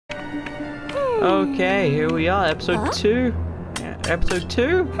Okay, here we are, episode 2. Yeah, episode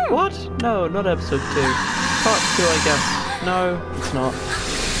 2? What? No, not episode 2. Part 2, I guess. No, it's not.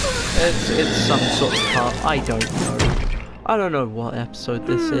 It's some sort of part. I don't know. I don't know what episode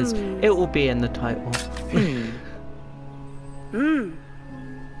this is. It will be in the title.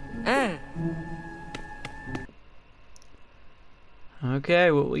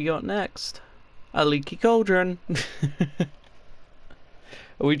 Okay, what we got next? A leaky cauldron.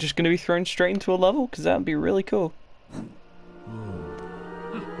 Are we just going to be thrown straight into a level? Because that would be really cool.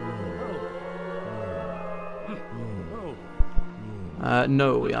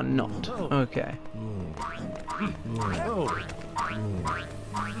 No, we are not. Okay.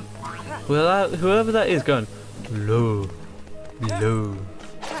 Well, whoever that is going low, low,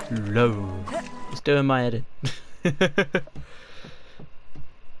 low. It's doing my edit.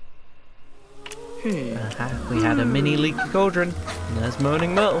 We had a mini leaky cauldron. And there's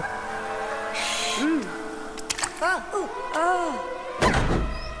moaning metal.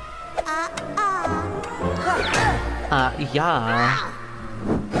 Yeah.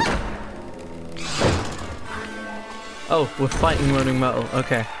 Oh, we're fighting moaning metal.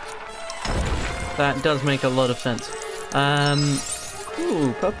 Okay. That does make a lot of sense.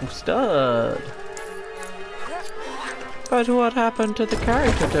 Ooh, purple stud. But what happened to the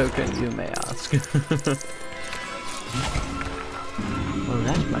character token, you may ask? Well,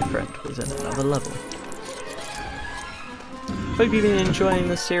 that, my friend, was in another level. Hope you've been enjoying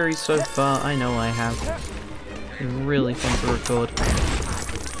the series so far. I know I have. It's been really fun to record.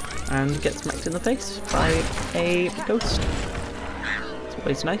 And get smacked in the face by a ghost. It's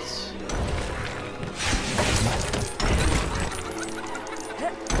always nice.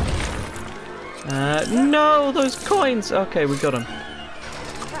 No, those coins! Okay, we got them.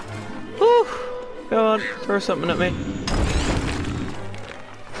 Whew! Go on, throw something at me.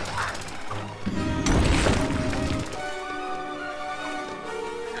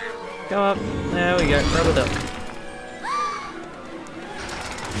 Go up. There we go, rubber duck.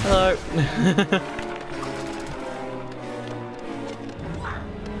 Hello.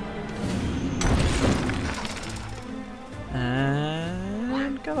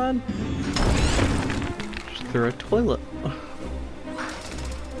 And come on. Just through a toilet.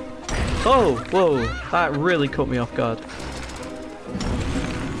 Oh, whoa, that really caught me off guard. I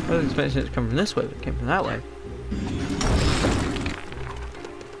wasn't expecting it to come from this way, but it came from that way.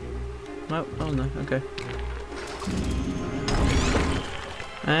 Oh no, okay.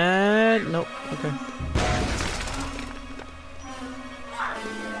 And nope, okay.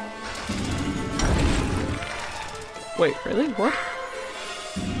 Wait, really? What?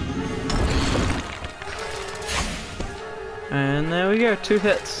 And there we go, 2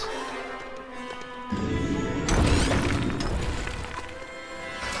 hits.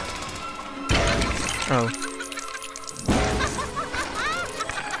 Oh.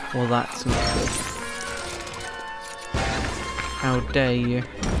 Well, that's not good. How dare you?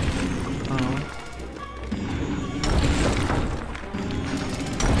 Oh.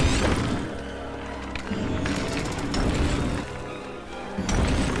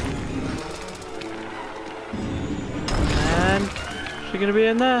 And is she gonna be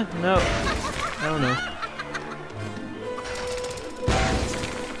in there? No. Oh no.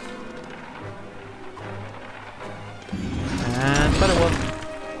 And better one.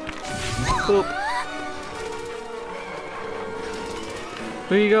 Boop.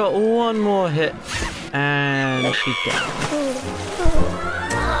 We got one more hit, and she's dead.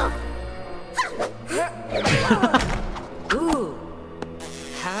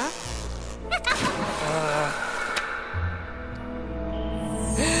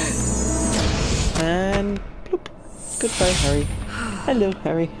 And bloop. Goodbye, Harry. Hello,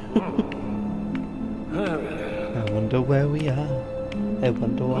 Harry. I wonder where we are. I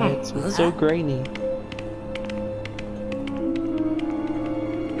wonder why it's so grainy.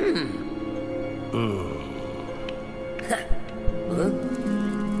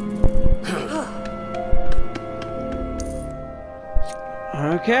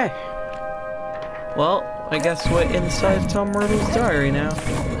 Okay. Well, I guess we're inside Tom Riddle's diary now.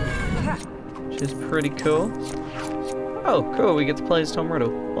 Which is pretty cool. Oh, cool, we get to play as Tom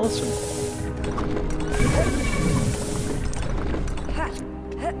Riddle. Awesome.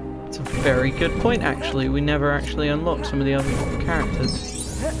 It's a very good point, actually. We never actually unlocked some of the other characters.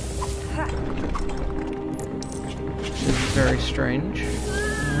 Which is very strange.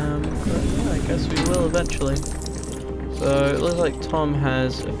 But yeah, I guess we will eventually. So it looks like Tom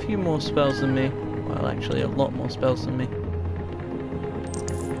has a few more spells than me. Well, actually a lot more spells than me.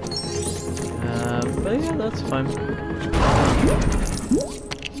 But yeah, that's fine.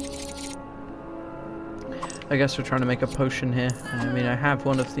 I guess we're trying to make a potion here. I mean, I have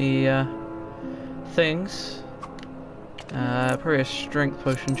one of the things. Probably a strength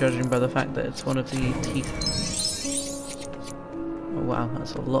potion, judging by the fact that it's one of the teeth. Oh wow,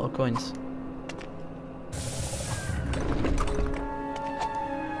 that's a lot of coins.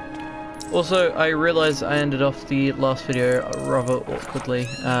 Also, I realised I ended off the last video rather awkwardly.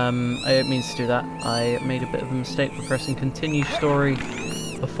 I didn't mean to do that. I made a bit of a mistake for pressing continue story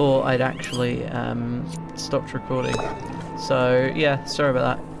before I'd actually stopped recording. So yeah, sorry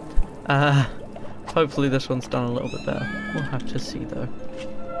about that. Hopefully this one's done a little bit better. We'll have to see though.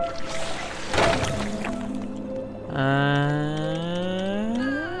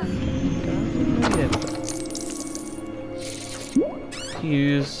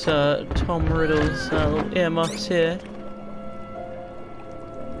 Use Tom Riddle's little earmuffs here.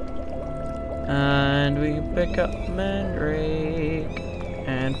 And we can pick up Mandrake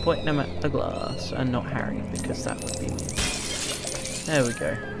and point them at the glass, and not Harry, because that would be mean. There we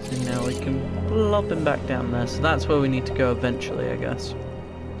go. So now we can plop him back down there. So that's where we need to go eventually, I guess.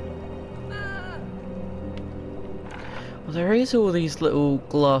 Well, there is all these little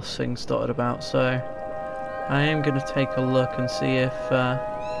glass things dotted about, so I am going to take a look and see if I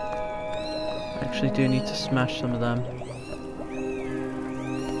actually do need to smash some of them.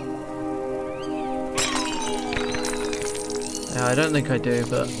 Yeah, I don't think I do,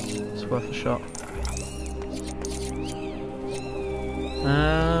 but it's worth a shot.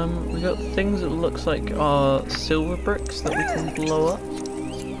 We got things that looks like are silver bricks that we can blow up.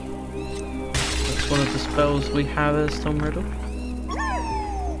 That's one of the spells we have as Tom Riddle.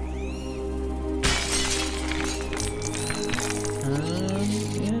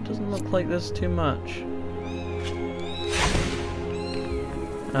 Yeah, it doesn't look like there's too much.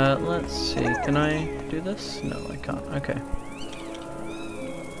 Let's see, can I do this? No, I can't, okay.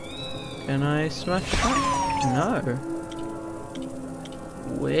 Can I smash that? No.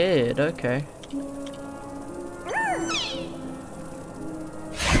 Weird, okay.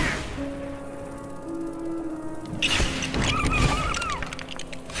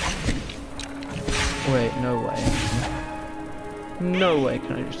 Wait, no way. No way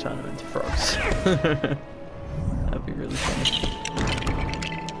can I just turn them into frogs. That'd be really funny.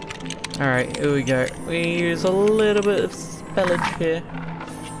 Alright, here we go. We use a little bit of spellage here.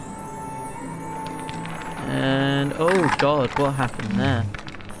 And, oh god, what happened there?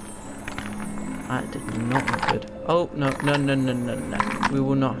 That did not look good. Oh, no, no, no, no, no, no. We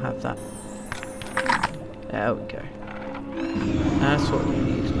will not have that. There we go. That's what we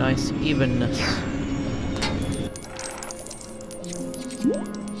need. Nice evenness.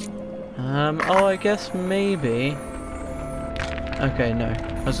 Oh, I guess maybe... Okay, no.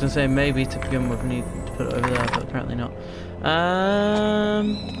 I was gonna say maybe to begin with we need to put it over there, but apparently not.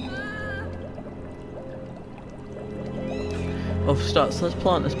 Oh, for starts, let's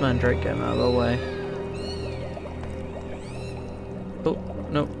plant this Mandrake, get him out of our way. Oh,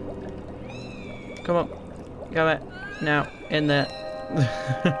 no. Come on. Come it. Now, in there.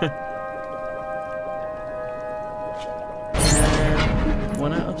 And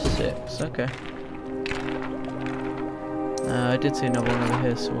 1 out of 6, okay. I did see another one over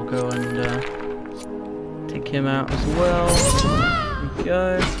here, so we'll go and take him out as well. There we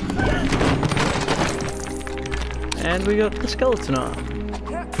go. And we got the skeleton arm.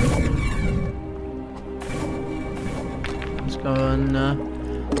 Let's go and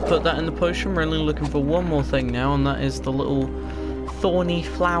put that in the potion. We're only looking for one more thing now, and that is the little thorny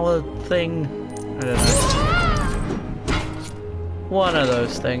flower thing. I don't know. One of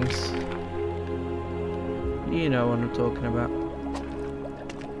those things. You know what I'm talking about.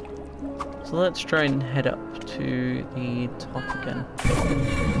 So let's try and head up to the top again.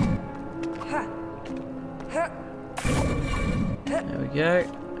 There we go.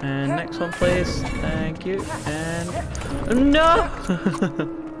 And next one, please. Thank you. And... No!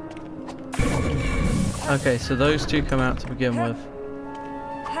 Okay, so those two come out to begin with.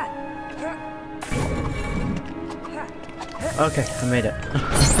 Okay, I made it.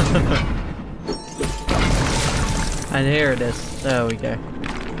 And here it is. There we go.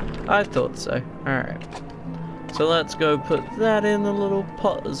 I thought so. Alright. So let's go put that in the little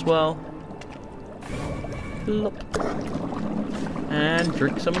pot as well. Plop. And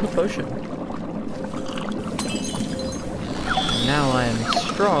drink some of the potion. Now I am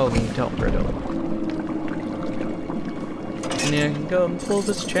strong, Tom Riddle. And I can go and pull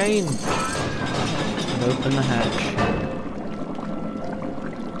this chain. And open the hatch.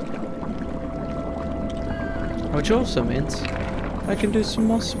 Which also means I can do some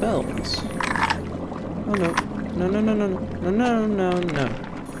more spells. Oh no. No, no, no, no, no, no, no, no.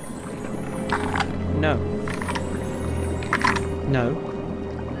 No. No.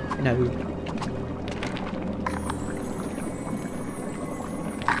 No.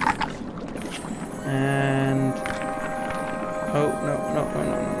 And... Oh, no.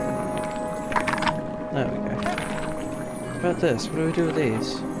 There we go. What about this? What do we do with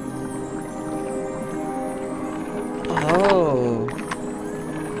these? Oh!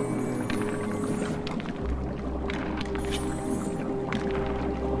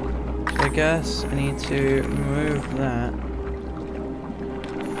 So I guess I need to move that.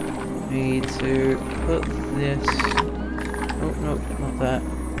 I need to put this... Oh, no, not that.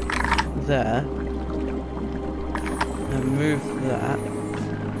 There. And move that.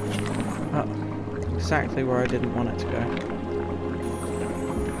 Oh, exactly where I didn't want it to go.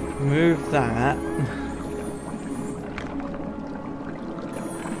 Move that.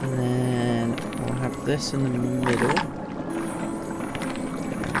 And then we'll have this in the middle.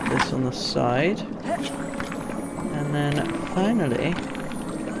 This on the side. And then finally,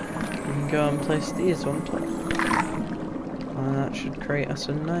 we can go and place these on top. And that should create us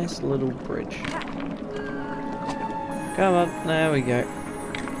a nice little bridge. Come on, there we go.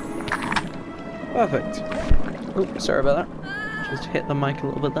 Perfect. Oh, sorry about that. Just hit the mic a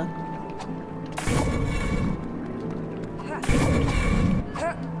little bit there.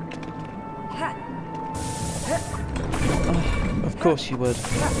 Oh, of course you would.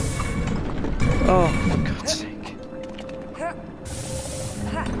 Oh, for God's sake.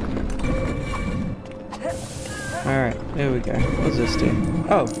 Alright, here we go. What does this do?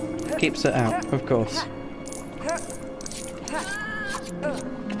 Oh, keeps it out, of course.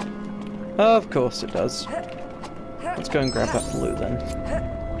 Of course it does. Let's go and grab that blue then.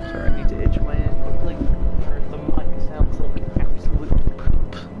 Sorry, I need to itch my ear quickly. The mic sounds like absolute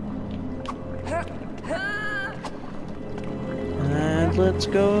poop. And let's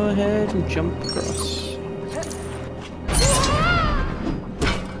go ahead and jump across.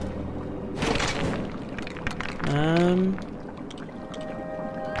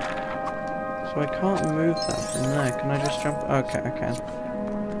 So I can't move that from there. Can I just jump? Okay, I can.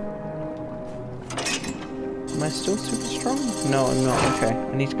 Am I still super strong? No, I'm not. Okay,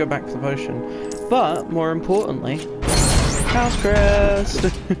 I need to go back to the potion. But, more importantly, house crest!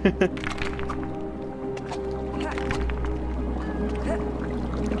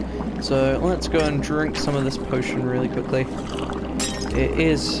 So, let's go and drink some of this potion really quickly. It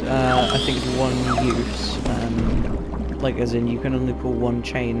is, I think, one use. Like, as in, you can only pull one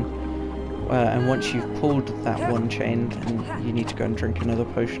chain. And once you've pulled that one chain, then you need to go and drink another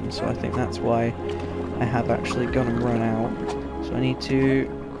potion. So I think that's why I have actually gone and run out. So I need to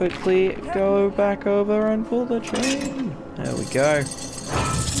quickly go back over and pull the chain. There we go.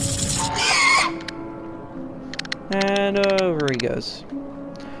 And over he goes.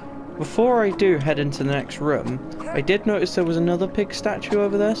 Before I do head into the next room, I did notice there was another pig statue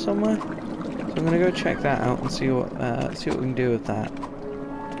over there somewhere. So I'm gonna go check that out and see what we can do with that.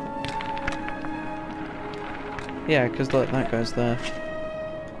 Yeah, because look, that guy's there.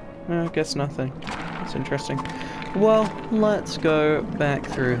 I guess nothing. That's interesting. Well, let's go back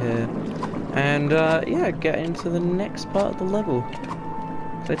through here and yeah, get into the next part of the level.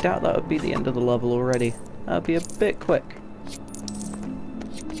 So I doubt that would be the end of the level already. That would be a bit quick.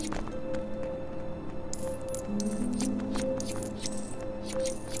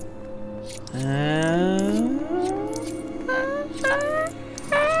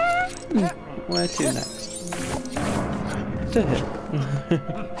 Where to next? To here.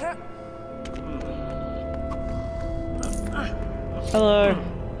 Hello.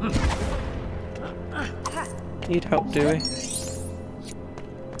 Need help, do we?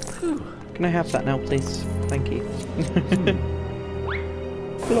 Can I have that now, please? Thank you.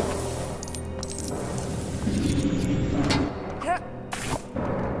 Look.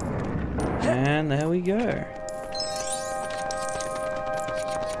 And there we go.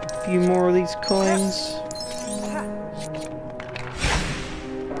 A few more of these coins.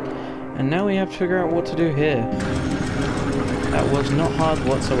 And now we have to figure out what to do here. That was not hard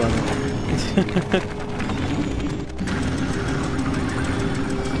whatsoever.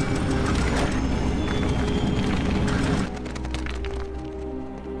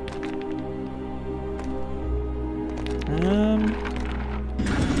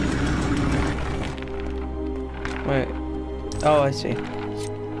 Wait. Oh, I see. Now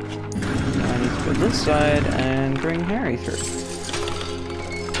I need to go this side and bring Harry through.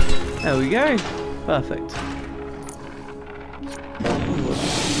 There we go. Perfect.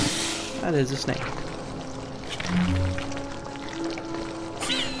 That is a snake.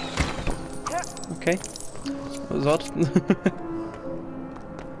 Okay. That was odd.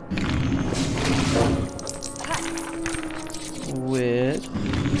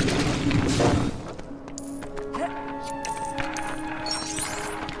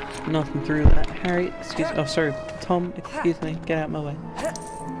 nothing through that. Harry, excuse me. Oh, sorry. Tom, excuse me. Get out of my way.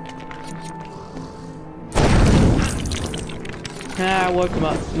 Ah, I woke him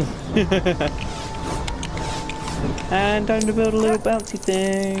up. And time to build a little bouncy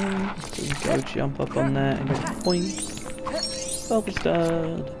thing. So we go jump up on that and go point. Bubble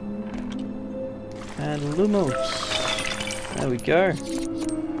stud. And Lumos. There we go.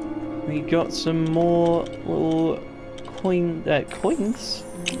 We got some more little coins?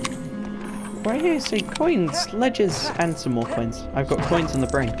 Why do you say coins? Ledges and some more coins. I've got coins on the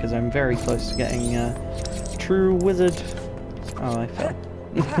brain because I'm very close to getting true wizard. Oh, I fell.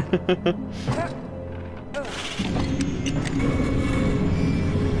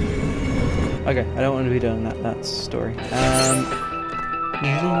 Okay, I don't want to be doing that. That's a story.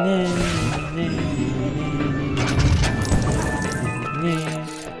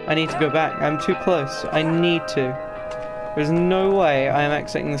 I need to go back. I'm too close. I need to. There's no way I am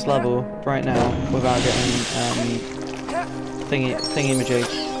exiting this level right now without getting thingy-majig.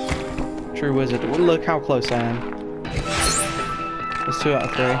 True wizard. Look how close I am. That's 2 out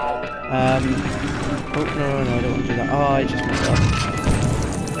of 3. Oh no, I don't want to do that. Oh, I just messed up.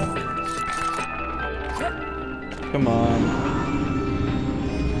 Come on.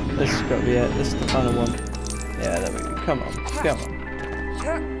 This has got to be it. This is the final one. Yeah, there we go. Come on. Come on.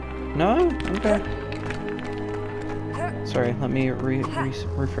 No? Okay. Sorry, let me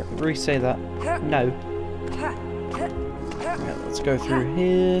re-say that. No. Right, let's go through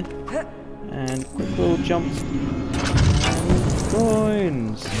here. And quick little jump. And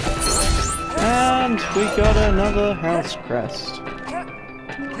coins. And we got another house crest.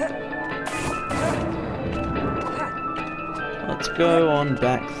 Let's go on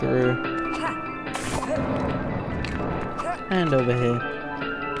back through. And over here.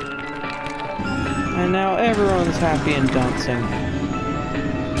 And now everyone's happy and dancing.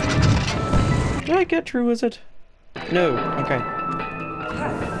 Did I get true wizard? No, okay.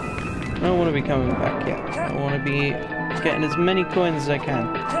 I don't want to be coming back yet. I want to be getting as many coins as I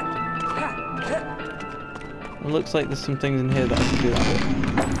can. It looks like there's some things in here that I can do that with.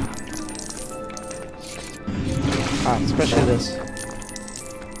 Ah, especially this.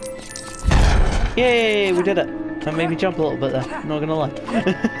 Yay, we did it! That made me jump a little bit there, I'm not gonna lie.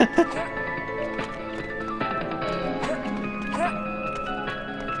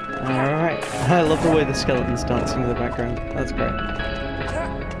 Alright, I love the way the skeleton's dancing in the background, that's great.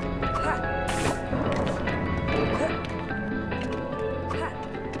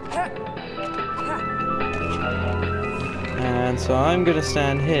 And so I'm gonna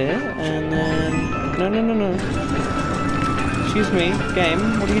stand here, and then... No. Excuse me,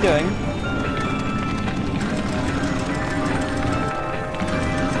 game, what are you doing?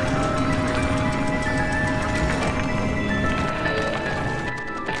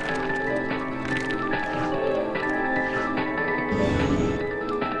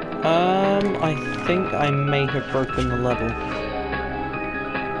 I think I may have broken the level.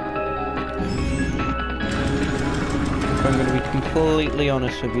 If I'm going to be completely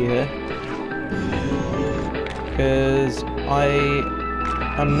honest with you here. Because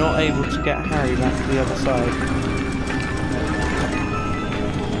I'm not able to get Harry back to the other side.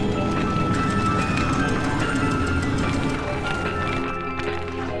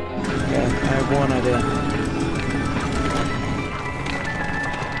 Okay, I have one idea.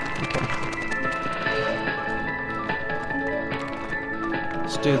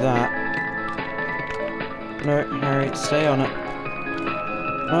 Do that. No, Harry, stay on it.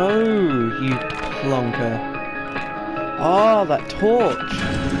 Oh, you plonker. Oh, that torch.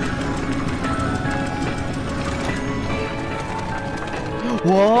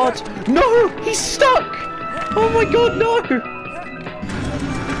 What? No, he's stuck. Oh my god, no.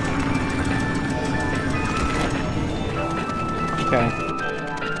 Okay.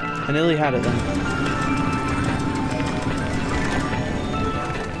 I nearly had it then.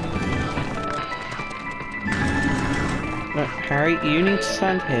 No, Harry, you need to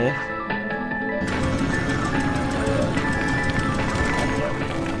stand here.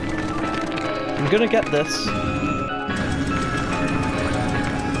 I'm gonna get this.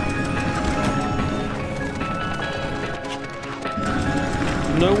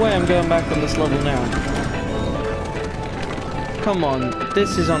 No way I'm going back on this level now. Come on,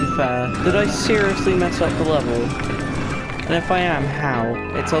 this is unfair. Did I seriously mess up the level? And if I am, how?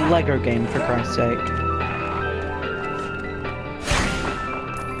 It's a Lego game, for Christ's sake.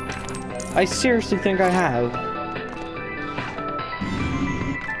 I seriously think I have.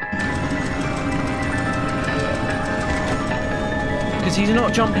 Because he's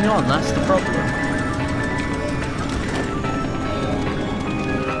not jumping on, that's the problem.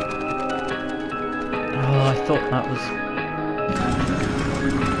 thought that was...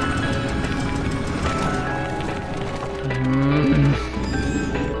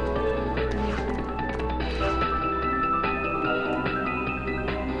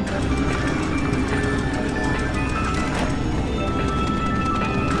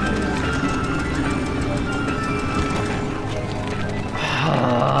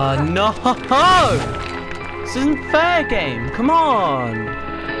 No! This isn't fair, game. Come on.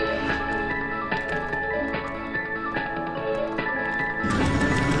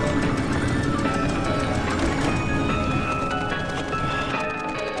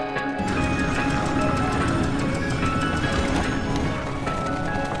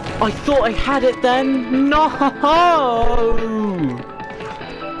 I thought I had it then. No!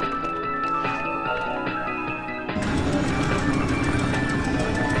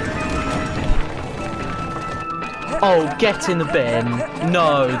 Oh, get in the bin.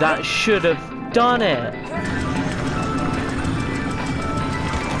 No, that should have done it.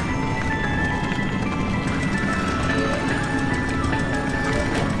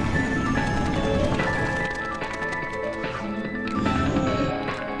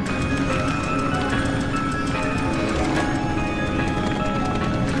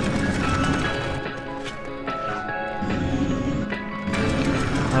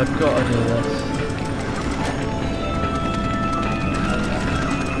 I've got to do this.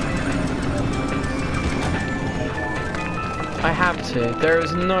 I have to. There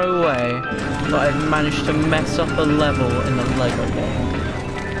is no way that I've managed to mess up a level in the Lego game.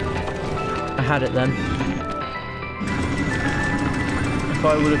 I had it then. If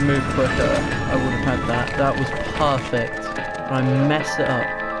I would have moved quicker, I would have had that. That was perfect. And I messed it up.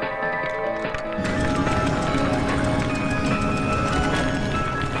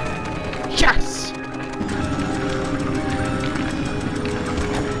 Yes!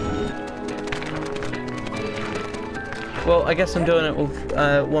 Well, I guess I'm doing it with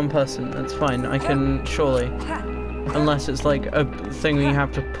one person. That's fine. I can surely, unless it's like a thing where you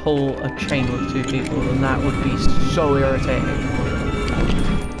have to pull a chain with two people, then that would be so irritating.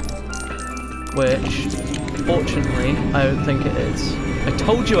 Which, fortunately, I don't think it is. I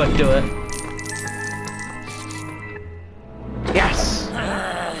told you I'd do it. Yes.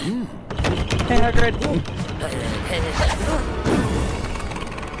 Hey, Hagrid.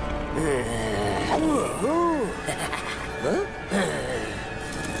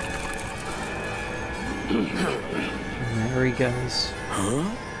 There he goes. Huh?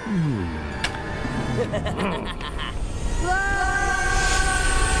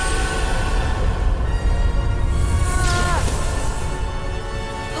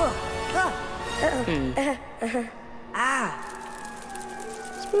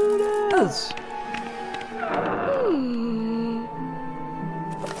 Spooners!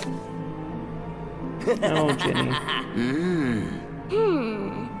 Oh, Jenny.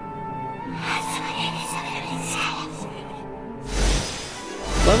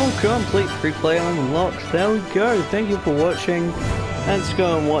 Level complete, free play unlocked. There we go. Thank you for watching. Let's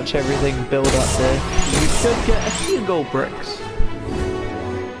go and watch everything build up there. You should get a few gold bricks.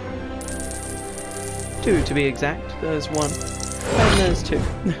 2 to be exact. There's 1. And there's 2.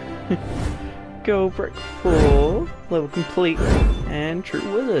 Gold brick 4. Level complete. And true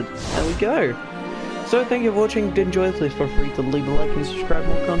wizard. There we go. So thank you for watching. If you did enjoy, please feel free to leave a like and subscribe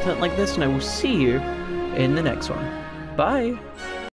for more content like this. And I will see you in the next one. Bye.